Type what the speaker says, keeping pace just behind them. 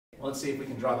Well, let's see if we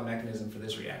can draw the mechanism for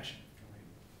this reaction.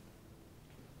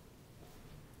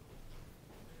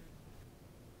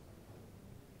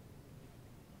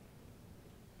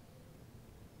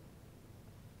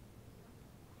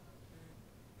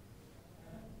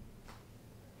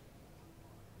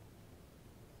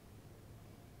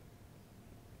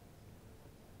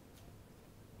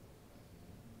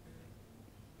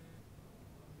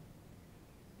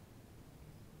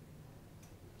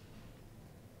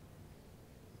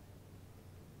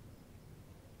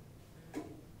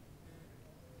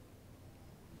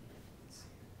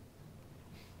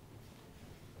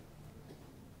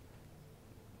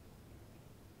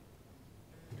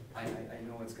 I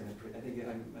know it's going to,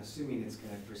 I'm assuming it's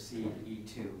going to precede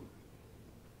E2.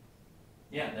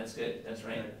 Yeah, that's good. That's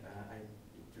right. But,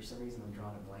 for some reason, I'm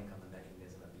drawing a blank on the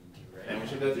mechanism of E2, right? And we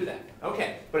should go through that.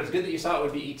 Okay, but it's good that you saw it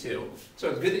would be E2.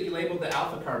 So it's good that you labeled the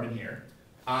alpha carbon here.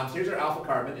 So here's our alpha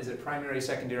carbon. Is it primary,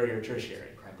 secondary, or tertiary?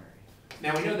 Primary.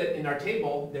 Now we know that in our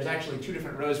table, there's actually two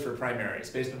different rows for primaries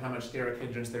based on how much steric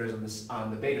hindrance there is on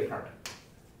the beta carbon.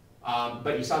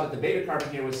 But you saw that the beta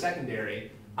carbon here was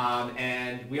secondary.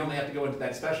 And we only have to go into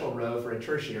that special row for a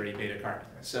tertiary beta carbon.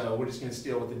 So we're just going to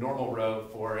deal with the normal row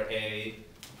for a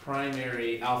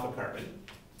primary alpha carbon.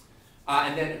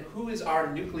 And then who is our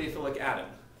nucleophilic atom?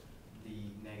 The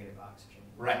negative oxygen.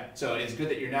 Right. So it's good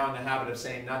that you're now in the habit of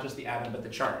saying not just the atom, but the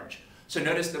charge. So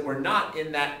notice that we're not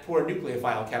in that poor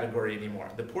nucleophile category anymore.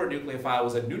 The poor nucleophile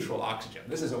was a neutral oxygen.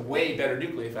 This is a way better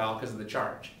nucleophile because of the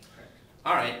charge.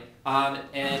 All right.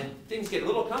 And things get a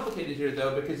little complicated here,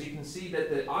 though, because you can see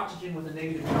that the oxygen with a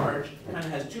negative charge kind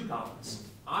of has two columns.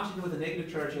 Oxygen with a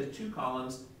negative charge has two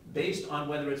columns based on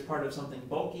whether it's part of something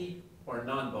bulky or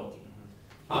non-bulky.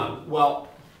 Well,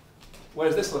 what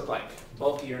does this look like?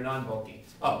 Bulky or non-bulky?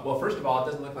 Oh, well, first of all,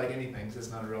 it doesn't look like anything because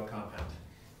it's not a real compound.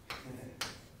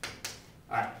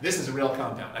 All right, this is a real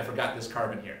compound. I forgot this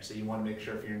carbon here, so you want to make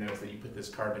sure for your notes that you put this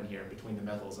carbon here between the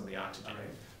methyls and the oxygen.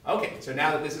 Okay, so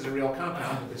now that this is a real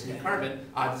compound with this new carbon,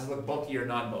 does it look bulky or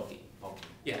non-bulky? Bulky.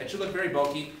 Yeah, it should look very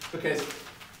bulky because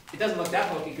it doesn't look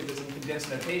that bulky because it's in condensed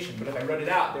notation, but if I wrote it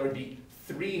out, there would be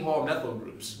 3 whole methyl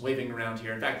groups waving around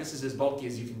here. In fact, this is as bulky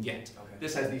as you can get. Okay.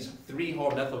 This has these 3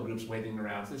 whole methyl groups waving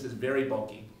around, so this is very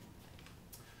bulky.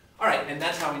 All right, and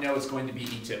that's how we know it's going to be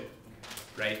E2,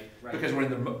 right? Because we're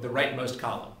in the rightmost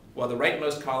column. Well, the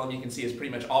rightmost column you can see is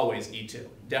pretty much always E2.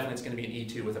 Definitely it's going to be an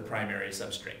E2 with a primary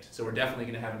substrate. So we're definitely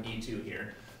going to have an E2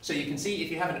 here. So you can see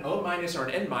if you have an O- or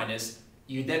an N-,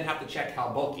 you then have to check how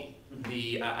bulky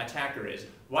the attacker is.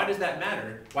 Why does that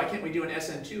matter? Why can't we do an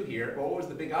SN2 here? Well, what was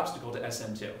the big obstacle to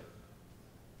SN2?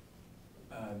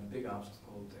 The big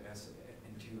obstacle to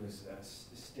SN2 is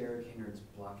steric hindrance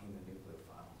blocking the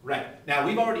nucleophile. Right. Now,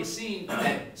 we've already seen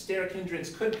that steric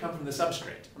hindrance could come from the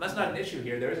substrate. Well, that's not an issue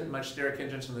here. There isn't much steric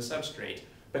hindrance from the substrate.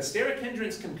 But steric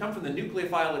hindrance can come from the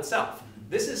nucleophile itself.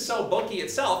 This is so bulky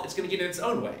itself, it's going to get in its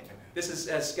own way. This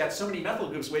has got so many methyl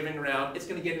groups waving around, it's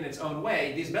going to get in its own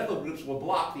way. These methyl groups will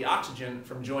block the oxygen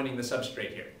from joining the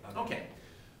substrate here. Okay.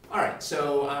 All right,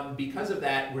 so because of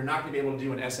that, we're not going to be able to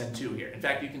do an SN2 here. In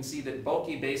fact, you can see that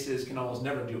bulky bases can almost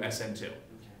never do SN2.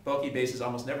 Bulky bases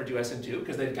almost never do SN2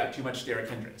 because they've got too much steric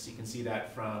hindrance. You can see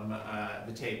that from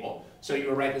the table. So you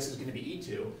were right, this is going to be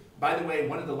E2. By the way,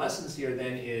 one of the lessons here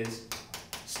then is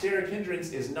steric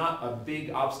hindrance is not a big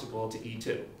obstacle to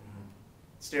E2.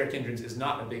 Steric hindrance is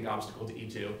not a big obstacle to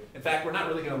E2. In fact, we're not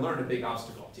really going to learn a big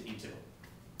obstacle to E2.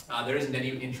 There isn't any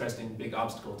interesting big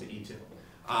obstacle to E2.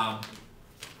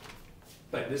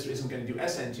 But this isn't going to do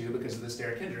SN2 because of the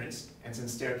steric hindrance, and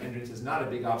since steric hindrance is not a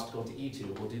big obstacle to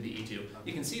E2, we'll do the E2.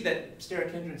 You can see that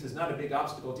steric hindrance is not a big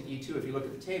obstacle to E2 if you look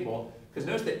at the table, because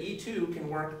notice that E2 can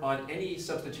work on any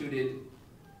substituted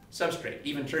substrate,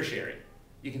 even tertiary.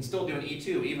 You can still do an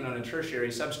E2 even on a tertiary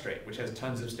substrate, which has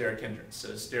tons of steric hindrance,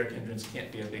 so steric hindrance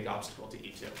can't be a big obstacle to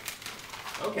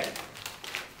E2. Okay.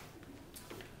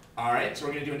 All right, so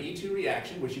we're going to do an E2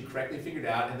 reaction, which you correctly figured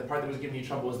out, and the part that was giving you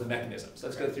trouble was the mechanism. So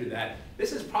let's go through that.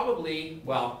 This is probably,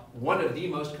 well, one of the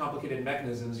most complicated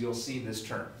mechanisms you'll see this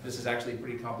term. This is actually a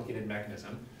pretty complicated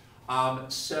mechanism. Who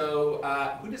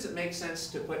does it make sense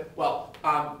to put,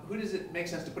 who does it make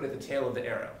sense to put at the tail of the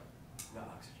arrow? The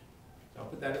oxygen. So I'll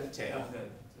put that at the tail.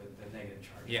 The negative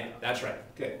charge. Yeah, that's right.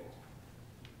 Good.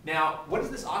 Now, what is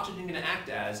this oxygen going to act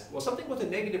as? Well, something with a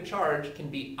negative charge can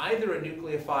be either a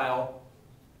nucleophile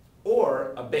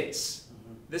or a base.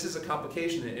 This is a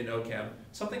complication in OChem.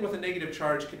 Something with a negative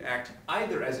charge can act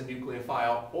either as a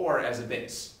nucleophile or as a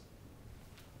base.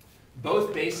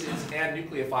 Both bases and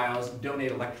nucleophiles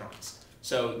donate electrons.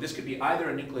 So this could be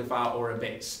either a nucleophile or a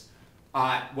base.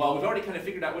 Well, we've already kind of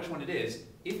figured out which one it is.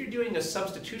 If you're doing a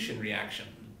substitution reaction,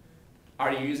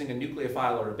 are you using a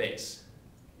nucleophile or a base?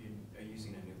 You're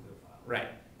using a nucleophile. Right.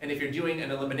 And if you're doing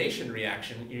an elimination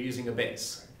reaction, you're using a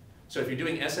base. So if you're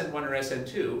doing SN1 or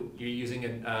SN2, you're using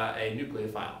a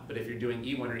nucleophile. But if you're doing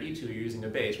E1 or E2, you're using a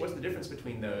base. What's the difference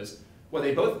between those? Well,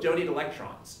 they both donate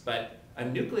electrons, but a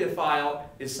nucleophile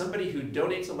is somebody who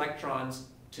donates electrons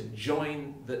to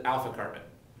join the alpha carbon.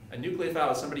 A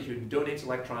nucleophile is somebody who donates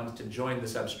electrons to join the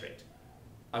substrate.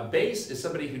 A base is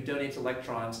somebody who donates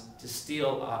electrons to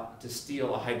steal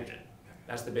a hydrogen.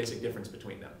 That's the basic difference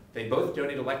between them. They both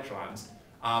donate electrons,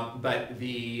 but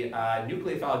the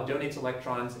nucleophile donates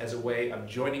electrons as a way of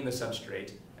joining the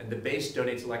substrate, and the base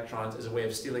donates electrons as a way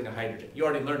of stealing a hydrogen. You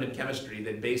already learned in chemistry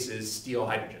that bases steal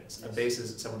hydrogens. A base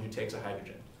is someone who takes a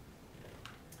hydrogen.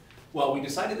 Well, we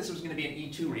decided this was going to be an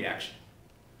E2 reaction.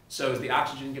 So is the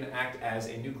oxygen going to act as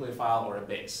a nucleophile or a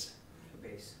base? A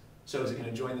base. So is it going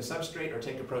to join the substrate or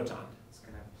take a proton? It's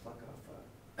going to pluck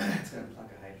off it's going to pluck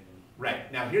a hydrogen.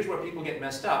 Right. Now here's where people get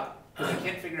messed up because they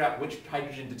can't figure out which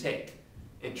hydrogen to take.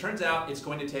 It turns out it's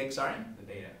going to take, sorry? The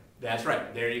beta. That's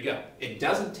right. There you go. It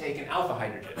doesn't take an alpha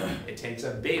hydrogen. It takes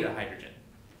a beta hydrogen.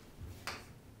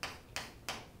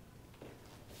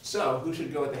 So who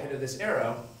should go at the head of this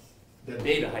arrow? The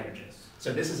beta hydrogen.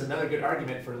 So this is another good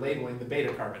argument for labeling the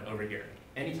beta carbon over here.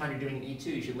 Anytime you're doing an E2,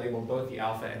 you should label both the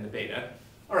alpha and the beta.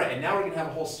 All right, and now we're going to have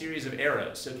a whole series of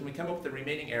arrows. So can we come up with the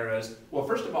remaining arrows? Well,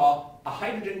 first of all, a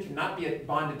hydrogen cannot be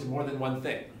bonded to more than one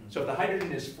thing. So if the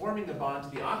hydrogen is forming a bond to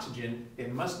the oxygen,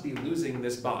 it must be losing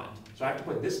this bond. So I have to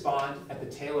put this bond at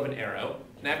the tail of an arrow,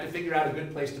 and I have to figure out a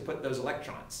good place to put those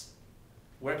electrons.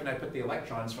 Where can I put the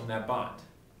electrons from that bond?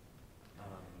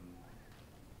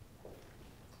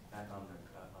 Back on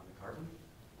the carbon?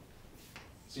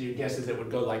 So your guess is it would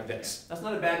go like this. That's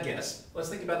not a bad guess. Let's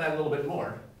think about that a little bit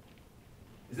more.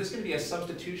 Is this going to be a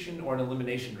substitution or an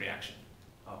elimination reaction?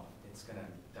 Oh, it's going to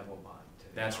double bond to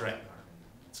the That's right. carbon.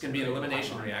 It's going to be an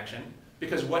elimination reaction.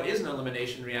 Because what is an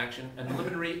elimination reaction? An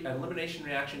elimination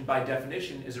reaction, by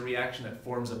definition, is a reaction that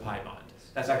forms a pi bond.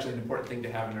 That's actually an important thing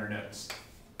to have in our notes.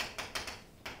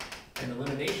 An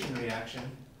elimination reaction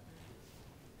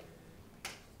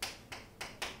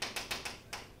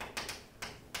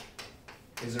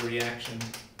is a reaction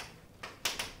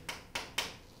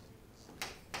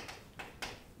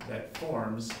that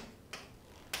forms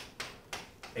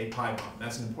a pi bond.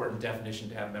 That's an important definition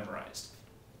to have memorized.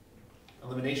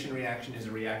 Elimination reaction is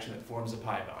a reaction that forms a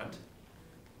pi bond.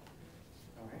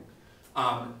 All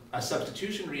right. A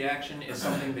substitution reaction is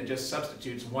something that just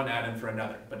substitutes one atom for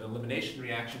another, but an elimination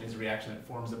reaction is a reaction that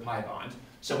forms a pi bond.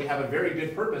 So we have a very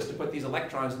good purpose to put these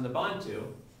electrons in the bond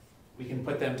to. We can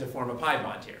put them to form a pi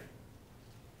bond here.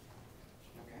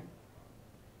 Okay.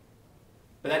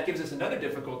 But that gives us another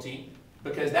difficulty,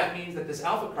 because that means that this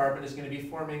alpha carbon is going to be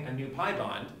forming a new pi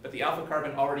bond, but the alpha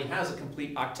carbon already has a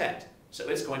complete octet. So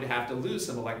it's going to have to lose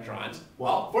some electrons.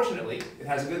 Well, fortunately, it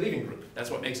has a good leaving group. That's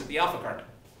what makes it the alpha carbon.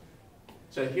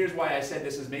 So here's why I said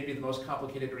this is maybe the most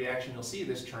complicated reaction you'll see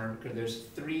this term, because there's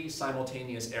 3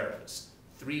 simultaneous arrows.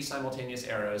 3 simultaneous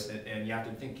arrows, and you have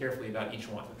to think carefully about each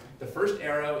one. The first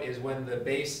arrow is when the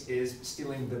base is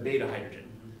stealing the beta hydrogen.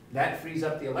 That frees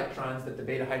up the electrons that the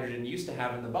beta hydrogen used to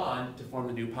have in the bond to form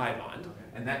the new pi bond,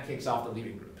 and that kicks off the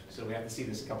leaving group. So we have to see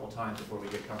this a couple times before we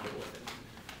get comfortable with it.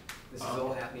 This is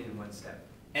all happening in one step.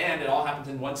 And it all happens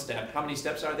in one step. How many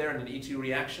steps are there in an E2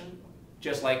 reaction?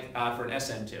 Just like for an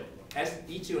SN2.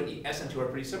 E2 and SN2 are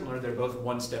pretty similar. They're both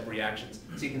one-step reactions.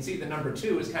 So you can see the number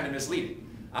 2 is kind of misleading.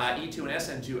 E2 and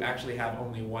SN2 actually have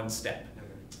only one step.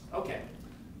 Okay.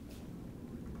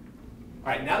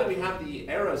 All right, now that we have the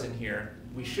arrows in here,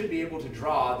 we should be able to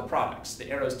draw the products. The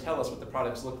arrows tell us what the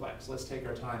products look like. So let's take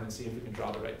our time and see if we can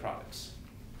draw the right products.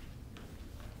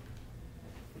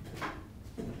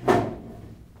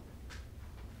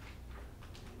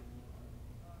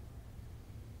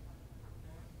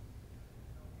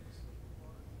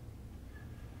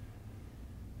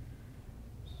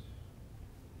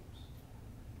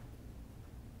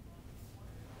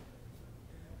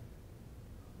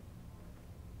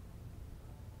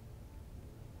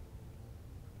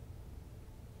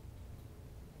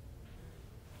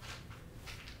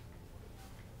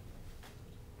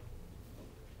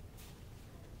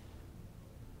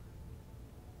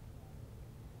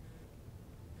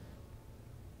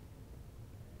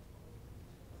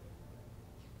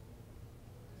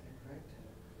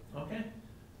 Okay.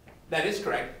 That is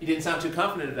correct. You didn't sound too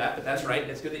confident of that, but that's right.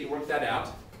 It's good that you worked that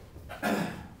out.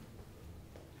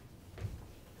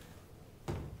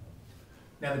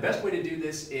 Now, the best way to do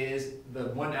this is the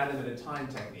one atom at a time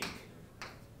technique.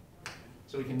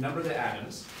 So we can number the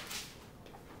atoms.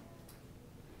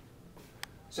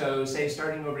 So say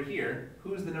starting over here,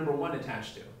 who's the number 1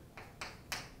 attached to?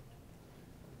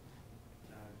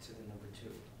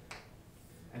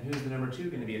 And who's the number 2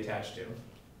 going to be attached to? To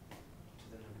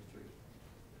the number 3.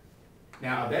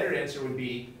 Now, a better answer would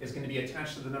be, it's going to be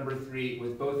attached to the number 3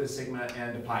 with both a sigma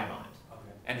and a pi bond.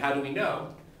 Okay. And how do we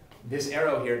know? This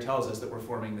arrow here tells us that we're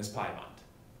forming this pi bond.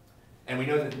 And we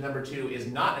know that the number 2 is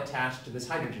not attached to this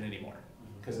hydrogen anymore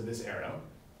because of this arrow.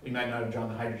 We might not have drawn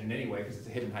the hydrogen anyway because it's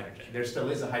a hidden hydrogen. There still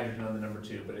is a hydrogen on the number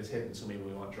 2, but it's hidden, so maybe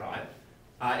we won't draw it.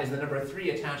 Is the number 3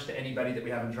 attached to anybody that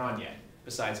we haven't drawn yet,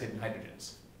 besides hidden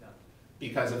hydrogens? No.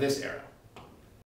 Because of this arrow.